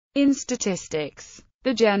In statistics,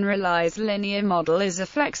 the generalized linear model is a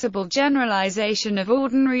flexible generalization of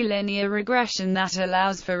ordinary linear regression that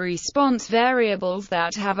allows for response variables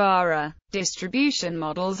that have distribution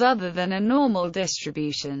models other than a normal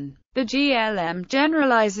distribution. The GLM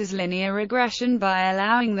generalizes linear regression by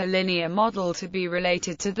allowing the linear model to be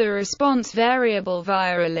related to the response variable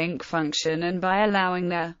via a link function and by allowing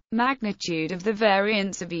the magnitude of the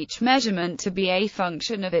variance of each measurement to be a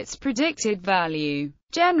function of its predicted value.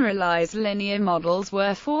 Generalized linear models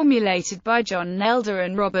were formulated by John Nelder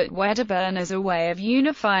and Robert Wedderburn as a way of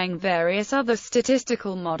unifying various other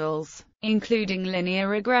statistical models, including linear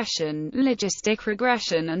regression, logistic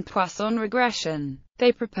regression, and Poisson regression.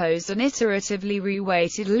 They proposed an iteratively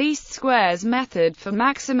reweighted least squares method for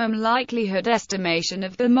maximum likelihood estimation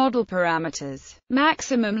of the model parameters.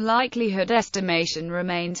 Maximum likelihood estimation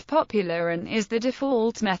remains popular and is the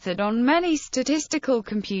default method on many statistical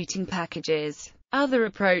computing packages. Other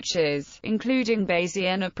approaches, including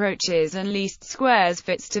Bayesian approaches and least squares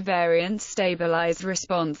fits to variance stabilized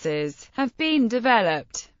responses, have been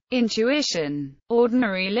developed. Intuition.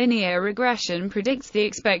 Ordinary linear regression predicts the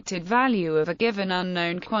expected value of a given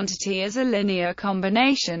unknown quantity as a linear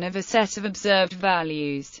combination of a set of observed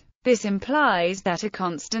values. This implies that a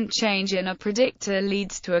constant change in a predictor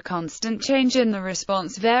leads to a constant change in the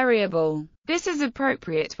response variable. This is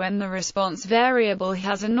appropriate when the response variable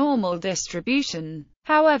has a normal distribution.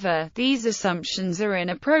 However, these assumptions are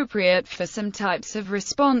inappropriate for some types of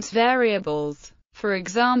response variables. For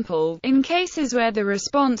example, in cases where the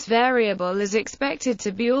response variable is expected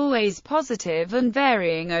to be always positive and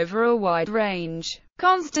varying over a wide range,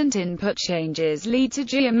 constant input changes lead to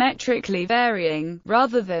geometrically varying,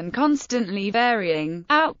 rather than constantly varying,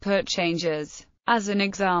 output changes. As an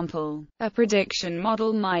example, a prediction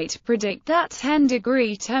model might predict that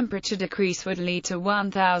 10-degree temperature decrease would lead to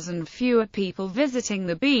 1,000 fewer people visiting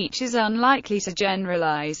the beach is unlikely to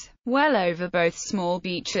generalize well over both small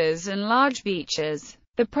beaches and large beaches.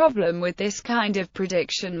 The problem with this kind of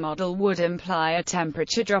prediction model would imply a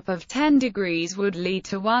temperature drop of 10 degrees would lead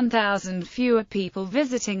to 1,000 fewer people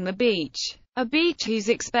visiting the beach. A beach whose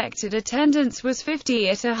expected attendance was 50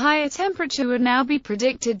 at a higher temperature would now be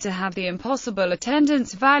predicted to have the impossible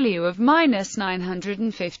attendance value of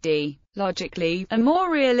 -950. Logically, a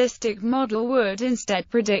more realistic model would instead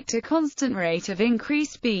predict a constant rate of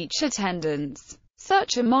increased beach attendance.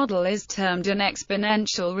 Such a model is termed an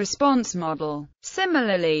exponential response model.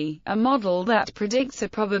 Similarly, a model that predicts a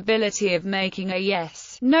probability of making a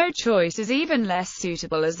yes/no choice is even less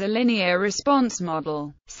suitable as a linear response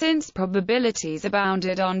model, since probabilities are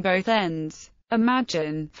bounded on both ends.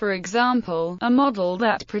 Imagine, for example, a model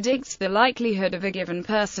that predicts the likelihood of a given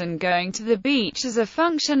person going to the beach as a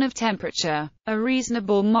function of temperature. A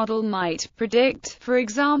reasonable model might predict, for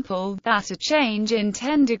example, that a change in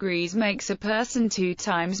 10 degrees makes a person 2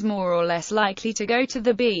 times more or less likely to go to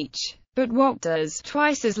the beach. But what does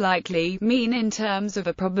twice as likely mean in terms of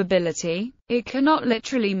a probability? It cannot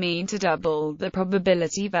literally mean to double the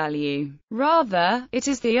probability value. Rather, it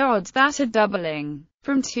is the odds that are doubling.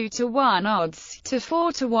 From 2 to 1 odds, to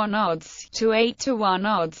 4 to 1 odds, to 8 to 1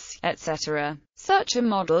 odds, etc. Such a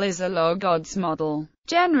model is a log odds model.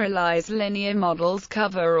 Generalized linear models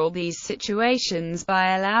cover all these situations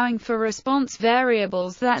by allowing for response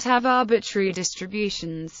variables that have arbitrary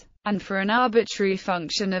distributions, and for an arbitrary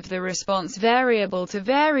function of the response variable to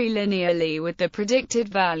vary linearly with the predicted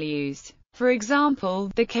values. For example,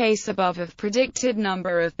 the case above of predicted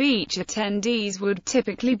number of beach attendees would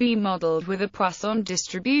typically be modeled with a Poisson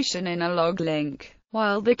distribution in a log link,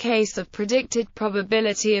 while the case of predicted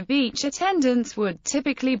probability of beach attendance would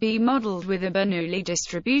typically be modeled with a Bernoulli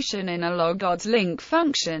distribution in a log odds link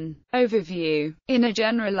function. Overview. In a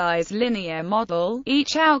generalized linear model,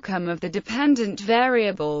 each outcome of the dependent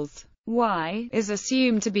variables y is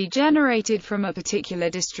assumed to be generated from a particular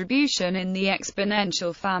distribution in the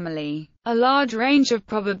exponential family. A large range of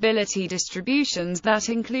probability distributions that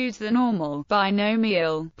includes the normal,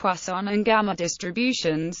 binomial, Poisson and gamma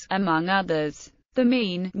distributions, among others. The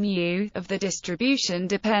mean, mu, of the distribution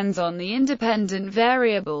depends on the independent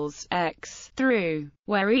variables, x, through,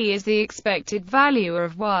 where e is the expected value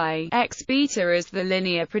of y, x beta is the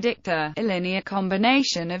linear predictor, a linear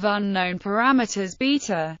combination of unknown parameters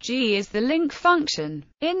beta, g is the link function.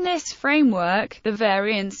 In this framework, the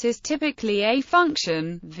variance is typically a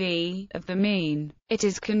function, v, of the mean. It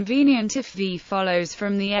is convenient if v follows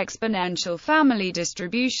from the exponential family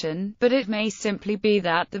distribution, but it may simply be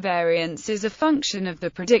that the variance is a function of the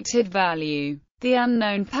predicted value. The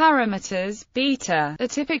unknown parameters, beta, are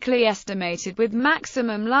typically estimated with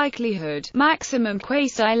maximum likelihood, maximum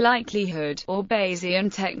quasi-likelihood, or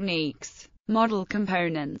Bayesian techniques. Model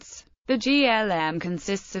components. The GLM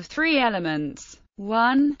consists of three elements.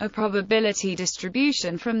 1. A probability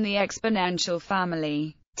distribution from the exponential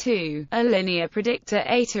family. 2. A linear predictor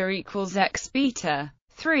eta equals x beta.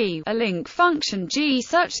 3. A link function g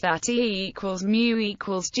such that E equals mu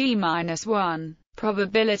equals g minus 1.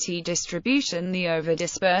 Probability distribution. The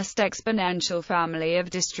over-dispersed exponential family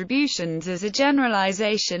of distributions is a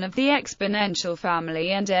generalization of the exponential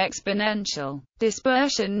family and exponential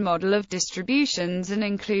dispersion model of distributions and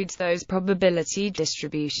includes those probability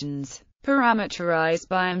distributions parameterized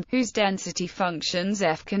by and whose density functions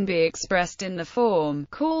f can be expressed in the form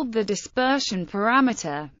called the dispersion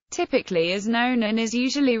parameter, typically is known and is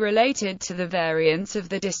usually related to the variance of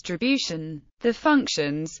the distribution. The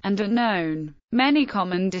functions and are known. Many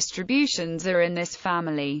common distributions are in this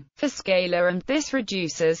family. For scalar and this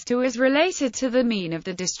reduces to is related to the mean of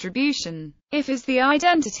the distribution. If is the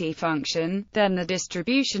identity function, then the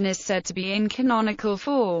distribution is said to be in canonical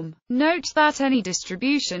form. Note that any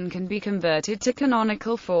distribution can be converted to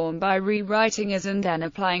canonical form by rewriting as and then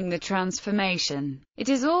applying the transformation. It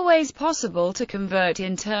is always possible to convert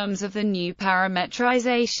in terms of the new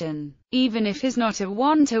parametrization, even if is not a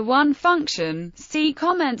one-to-one function. See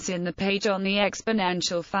comments in the page on the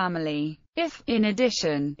exponential family. If, in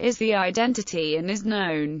addition, is the identity and is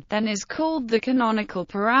known, then is called the canonical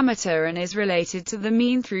parameter and is related to the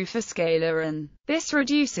mean through for scalar and. This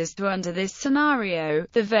reduces to under this scenario,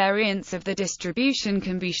 the variance of the distribution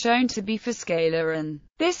can be shown to be for scalar and.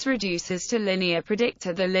 This reduces to linear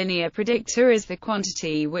predictor. The linear predictor is the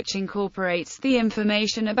quantity which incorporates the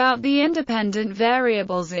information about the independent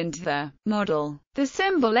variables into the model. The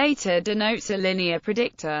symbol eta denotes a linear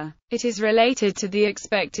predictor. It is related to the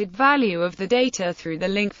expected value of the data through the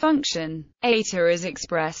link function. Eta is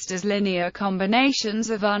expressed as linear combinations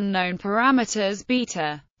of unknown parameters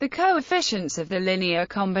beta. The coefficients of the linear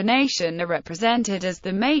combination are represented as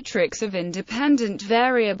the matrix of independent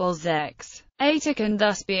variables x. Eta can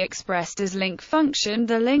thus be expressed as link function.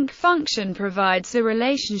 The link function provides the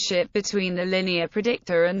relationship between the linear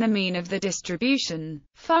predictor and the mean of the distribution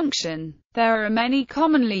function. There are many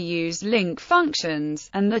commonly used link functions,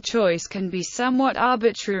 and the choice can be somewhat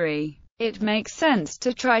arbitrary. It makes sense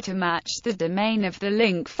to try to match the domain of the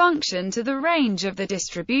link function to the range of the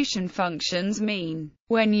distribution function's mean.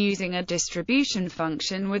 When using a distribution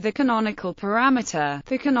function with a canonical parameter,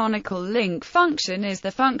 the canonical link function is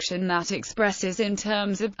the function that expresses in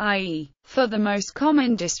terms of, i.e., for the most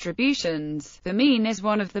common distributions, the mean is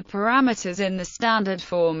one of the parameters in the standard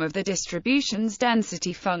form of the distribution's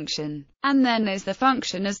density function, and then is the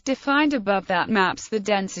function as defined above that maps the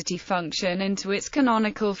density function into its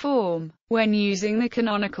canonical form. When using the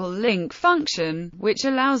canonical link function, which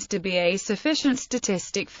allows to be a sufficient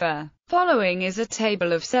statistic for following is a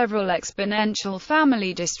table of several exponential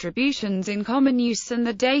family distributions in common use and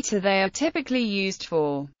the data they are typically used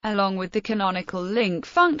for, along with the canonical link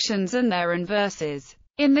functions and their inverses.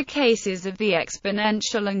 In the cases of the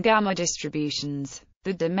exponential and gamma distributions,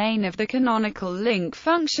 the domain of the canonical link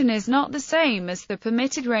function is not the same as the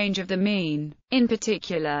permitted range of the mean. In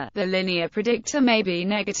particular, the linear predictor may be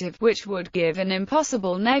negative, which would give an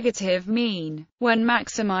impossible negative mean. When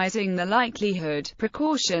maximizing the likelihood,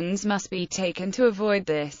 precautions must be taken to avoid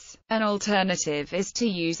this. An alternative is to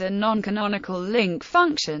use a non-canonical link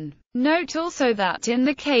function. Note also that in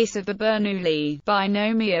the case of the Bernoulli,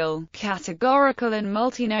 binomial, categorical and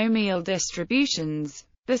multinomial distributions,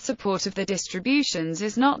 the support of the distributions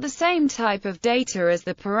is not the same type of data as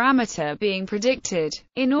the parameter being predicted.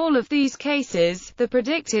 In all of these cases, the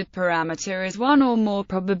predicted parameter is one or more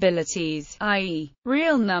probabilities, i.e.,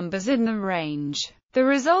 real numbers in the range. The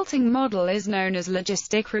resulting model is known as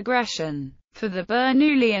logistic regression. For the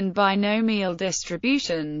Bernoulli and binomial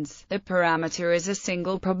distributions, the parameter is a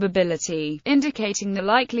single probability, indicating the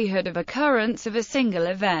likelihood of occurrence of a single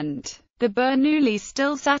event. The Bernoulli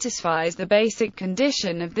still satisfies the basic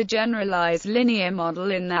condition of the generalized linear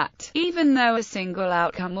model in that, even though a single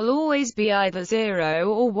outcome will always be either 0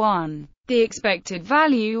 or 1, the expected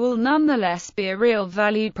value will nonetheless be a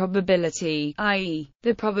real-valued probability, i.e.,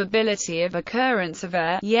 the probability of occurrence of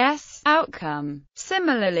a yes outcome.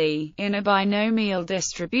 Similarly, in a binomial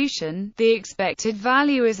distribution, the expected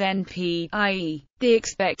value is NP, i.e., the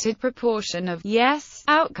expected proportion of yes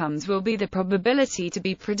outcomes will be the probability to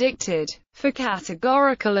be predicted. For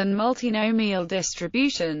categorical and multinomial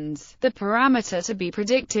distributions, the parameter to be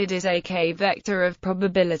predicted is a k-vector of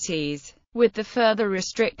probabilities, with the further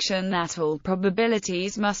restriction that all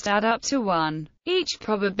probabilities must add up to 1. Each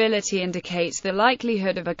probability indicates the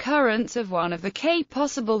likelihood of occurrence of one of the k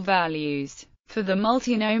possible values. for the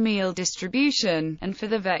multinomial distribution, and for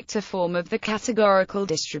the vector form of the categorical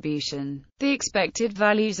distribution. The expected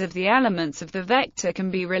values of the elements of the vector can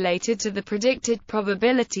be related to the predicted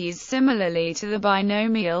probabilities similarly to the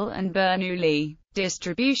binomial and Bernoulli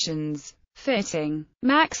distributions. Fitting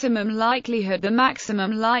maximum likelihood. The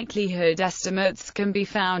maximum likelihood estimates can be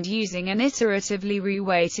found using an iteratively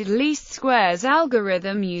reweighted least squares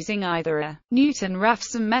algorithm using either a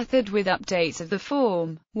Newton-Raphson method with updates of the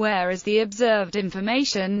form, where is the observed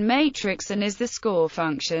information matrix and is the score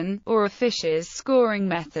function, or a Fisher's scoring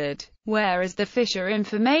method, where is the Fisher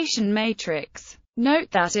information matrix. Note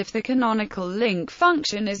that if the canonical link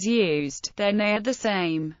function is used, then they are the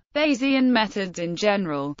same. Bayesian methods in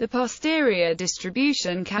general, the posterior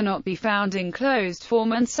distribution cannot be found in closed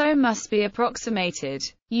form and so must be approximated,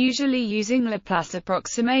 usually using Laplace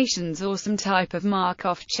approximations or some type of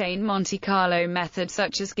Markov chain Monte Carlo method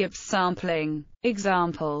such as Gibbs sampling.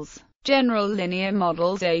 Examples: general linear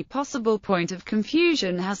models. A possible point of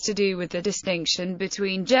confusion has to do with the distinction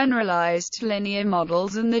between generalized linear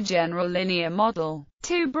models and the general linear model,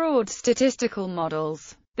 two broad statistical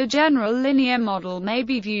models. The general linear model may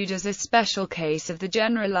be viewed as a special case of the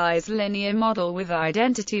generalized linear model with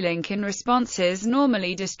identity link in responses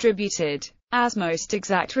normally distributed, as most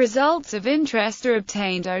exact results of interest are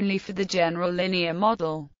obtained only for the general linear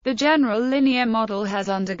model. The general linear model has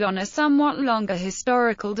undergone a somewhat longer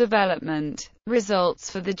historical development. Results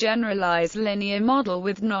for the generalized linear model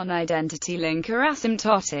with non-identity link are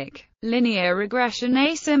asymptotic. Linear regression.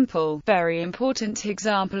 A simple, very important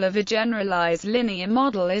example of a generalized linear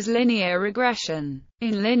model is linear regression.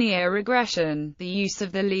 In linear regression, the use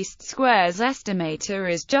of the least squares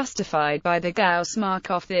estimator is justified by the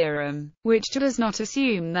Gauss-Markov theorem, which does not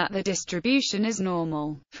assume that the distribution is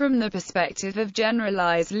normal. From the perspective of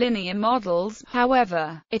generalized linear models,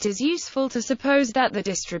 however, it is useful to suppose that the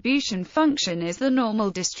distribution function is the normal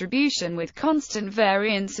distribution with constant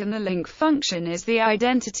variance and the link function is the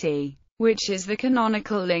identity, which is the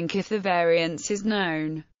canonical link if the variance is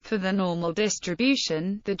known. For the normal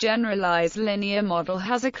distribution, the generalized linear model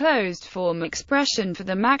has a closed-form expression for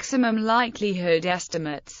the maximum likelihood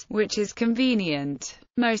estimates, which is convenient.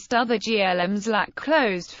 Most other GLMs lack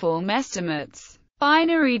closed-form estimates.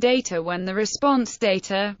 Binary data. When the response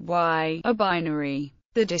data, y, are binary,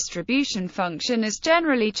 the distribution function is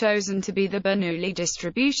generally chosen to be the Bernoulli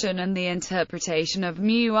distribution and the interpretation of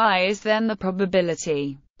mu I is then the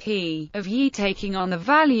probability, p, of y taking on the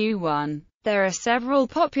value 1. There are several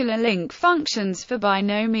popular link functions for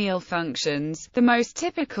binomial functions. The most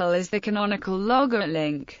typical is the canonical logit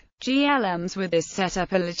link. GLMs with this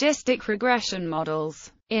setup are logistic regression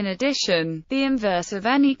models. In addition, the inverse of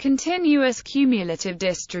any continuous cumulative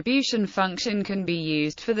distribution function can be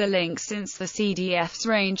used for the link since the CDF's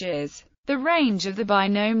range is the range of the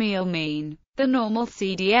binomial mean. The normal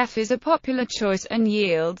CDF is a popular choice and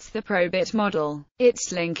yields the probit model.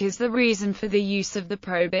 Its link is the reason for the use of the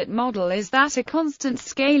probit model is that a constant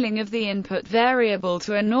scaling of the input variable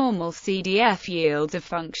to a normal CDF yields a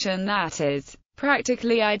function that is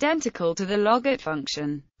practically identical to the logit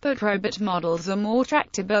function. But probit models are more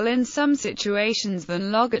tractable in some situations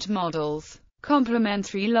than logit models.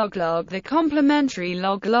 Complementary log-log. The complementary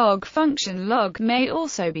log-log function log may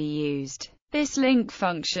also be used. This link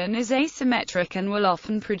function is asymmetric and will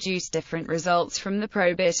often produce different results from the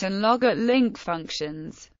probit and logit link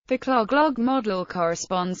functions. The clog-log model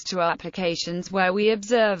corresponds to applications where we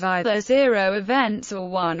observe either 0 events or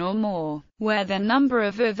 1 or more, where the number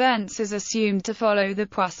of events is assumed to follow the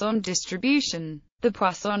Poisson distribution. The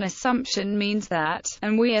Poisson assumption means that,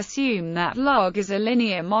 and we assume that log is a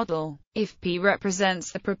linear model. If P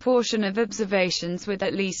represents the proportion of observations with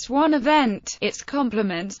at least one event, its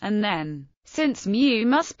complement, and then, since mu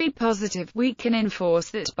must be positive, we can enforce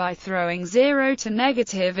that by throwing 0 to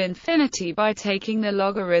negative infinity by taking the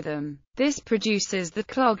logarithm. This produces the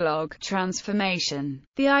clog-log transformation.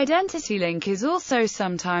 The identity link is also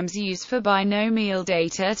sometimes used for binomial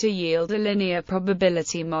data to yield a linear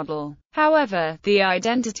probability model. However, the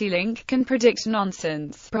identity link can predict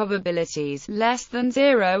nonsense probabilities less than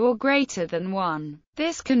 0 or greater than 1.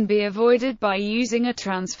 This can be avoided by using a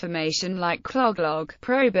transformation like clog-log,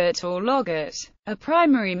 probit or logit. A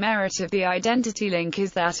primary merit of the identity link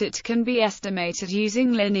is that it can be estimated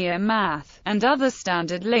using linear math, and other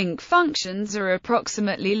standard link functions are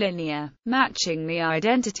approximately linear, matching the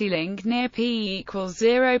identity link near p equals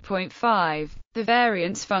 0.5. The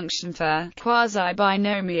variance function for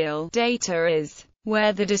quasi-binomial data is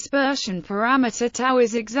where the dispersion parameter tau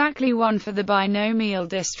is exactly 1 for the binomial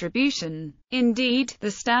distribution. Indeed,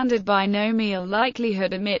 the standard binomial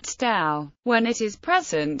likelihood omits tau. When it is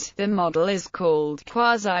present, the model is called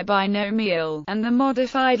quasi-binomial, and the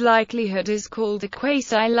modified likelihood is called a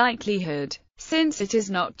quasi-likelihood, since it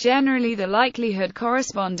is not generally the likelihood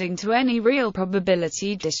corresponding to any real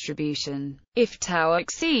probability distribution. If tau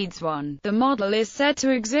exceeds 1, the model is said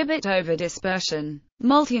to exhibit overdispersion.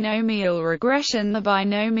 Multinomial regression. The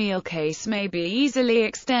binomial case may be easily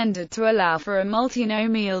extended to allow for a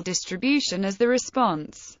multinomial distribution as the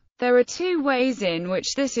response. There are two ways in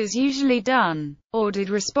which this is usually done. Ordered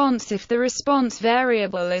response. If the response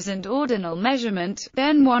variable is an ordinal measurement,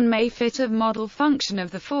 then one may fit a model function of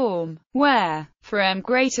the form, where, for m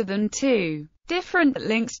greater than 2, different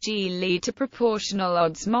links G lead to proportional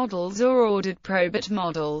odds models or ordered probit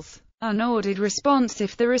models. Unordered response.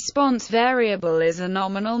 If the response variable is a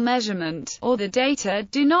nominal measurement, or the data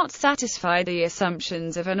do not satisfy the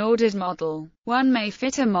assumptions of an ordered model, one may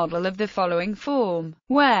fit a model of the following form,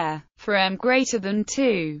 where, for m greater than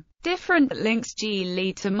 2, different links G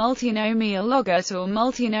lead to multinomial logit or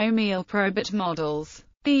multinomial probit models.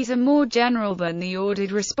 These are more general than the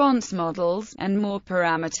ordered response models, and more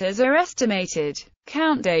parameters are estimated.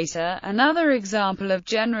 Count data. Another example of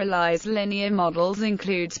generalized linear models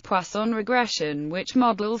includes Poisson regression, which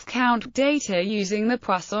models count data using the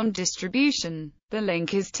Poisson distribution. The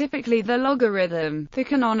link is typically the logarithm, the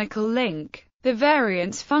canonical link. The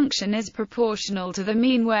variance function is proportional to the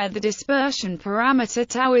mean, where the dispersion parameter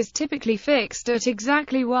tau is typically fixed at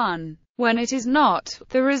exactly 1. When it is not,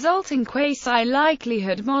 the resulting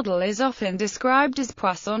quasi-likelihood model is often described as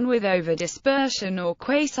Poisson with overdispersion or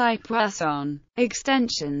quasi-Poisson.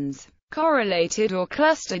 Extensions. Correlated or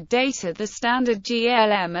clustered data. The standard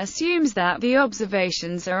GLM assumes that the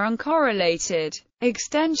observations are uncorrelated.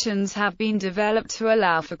 Extensions have been developed to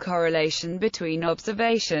allow for correlation between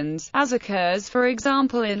observations, as occurs for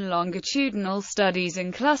example in longitudinal studies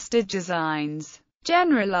and clustered designs.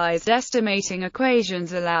 Generalized estimating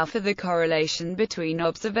equations allow for the correlation between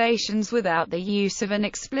observations without the use of an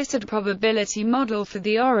explicit probability model for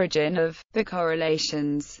the origin of the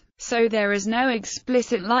correlations, so there is no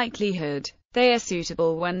explicit likelihood. They are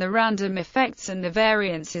suitable when the random effects and the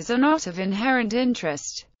variances are not of inherent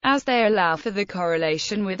interest, as they allow for the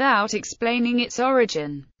correlation without explaining its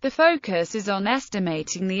origin. The focus is on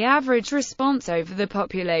estimating the average response over the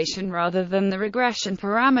population rather than the regression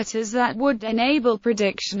parameters that would enable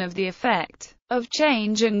prediction of the effect of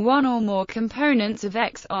changing one or more components of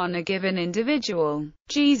X on a given individual.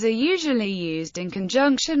 Gs are usually used in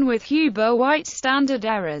conjunction with Huber-White standard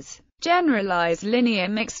errors. Generalized linear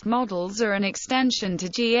mixed models are an extension to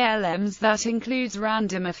GLMs that includes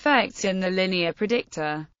random effects in the linear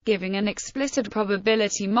predictor, giving an explicit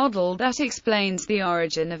probability model that explains the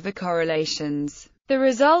origin of the correlations. The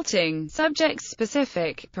resulting,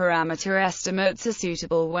 subject-specific, parameter estimates are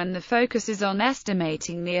suitable when the focus is on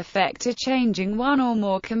estimating the effect of changing one or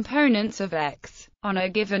more components of X on a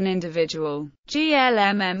given individual.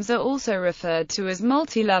 GLMs are also referred to as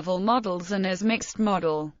multi-level models and as mixed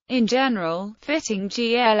model. In general, fitting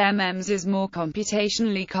GLMs is more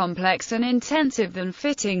computationally complex and intensive than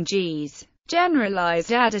fitting Gs. Generalized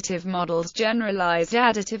additive models. Generalized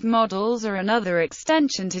additive models are another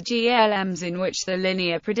extension to GLMs in which the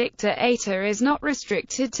linear predictor eta is not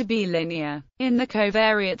restricted to be linear. In the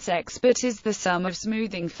covariance X but is the sum of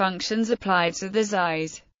smoothing functions applied to the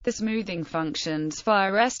x's. The smoothing functions phi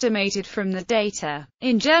are estimated from the data.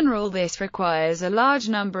 In general, this requires a large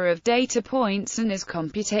number of data points and is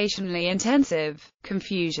computationally intensive.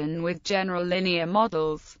 Confusion with general linear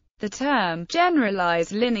models. The term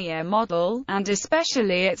generalized linear model, and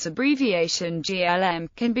especially its abbreviation GLM,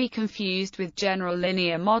 can be confused with general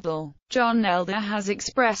linear model. John Nelder has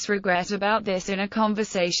expressed regret about this in a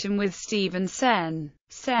conversation with Stephen Sen.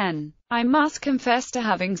 I must confess to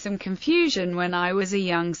having some confusion when I was a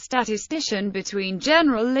young statistician between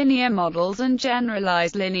general linear models and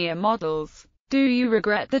generalized linear models. Do you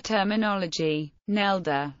regret the terminology?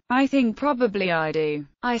 Nelder: I think probably I do.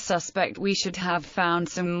 I suspect we should have found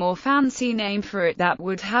some more fancy name for it that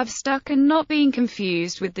would have stuck and not been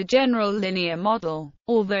confused with the general linear model.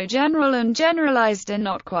 Although general and generalized are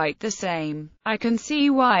not quite the same, I can see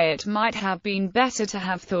why it might have been better to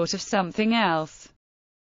have thought of something else.